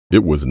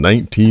It was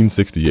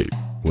 1968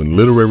 when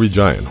literary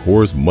giant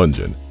Horace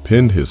Mungin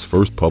penned his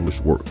first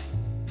published work,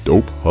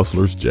 Dope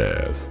Hustlers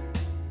Jazz,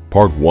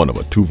 part 1 of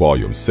a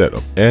 2-volume set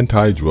of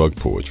anti-drug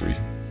poetry.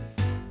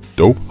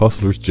 Dope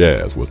Hustlers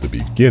Jazz was the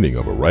beginning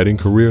of a writing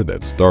career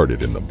that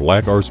started in the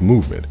Black arts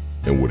movement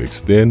and would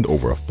extend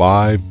over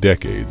 5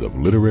 decades of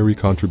literary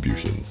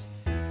contributions.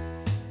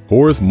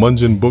 Horace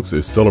Mungin Books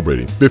is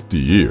celebrating 50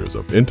 years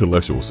of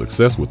intellectual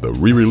success with the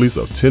re-release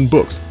of 10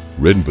 books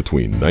written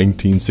between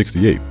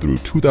 1968 through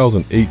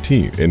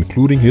 2018,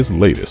 including his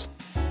latest,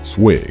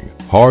 Swing,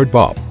 Hard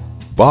Bop,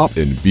 Bop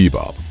and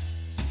Bebop.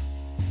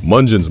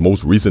 Mungin's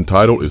most recent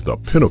title is the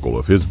pinnacle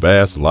of his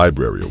vast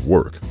library of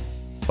work,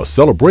 a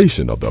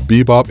celebration of the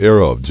bebop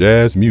era of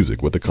jazz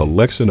music with a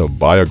collection of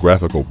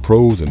biographical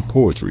prose and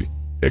poetry,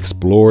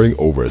 exploring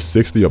over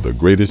 60 of the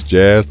greatest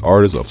jazz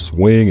artists of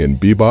swing and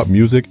bebop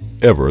music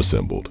ever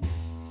assembled.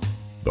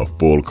 The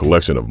full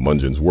collection of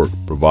Mungin's work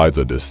provides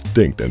a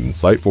distinct and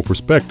insightful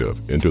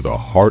perspective into the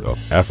heart of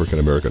African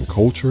American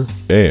culture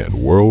and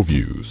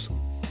worldviews.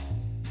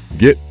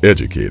 Get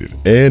educated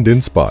and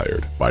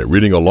inspired by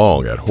reading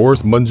along at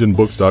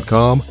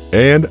HoraceMunginBooks.com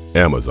and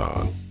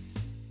Amazon.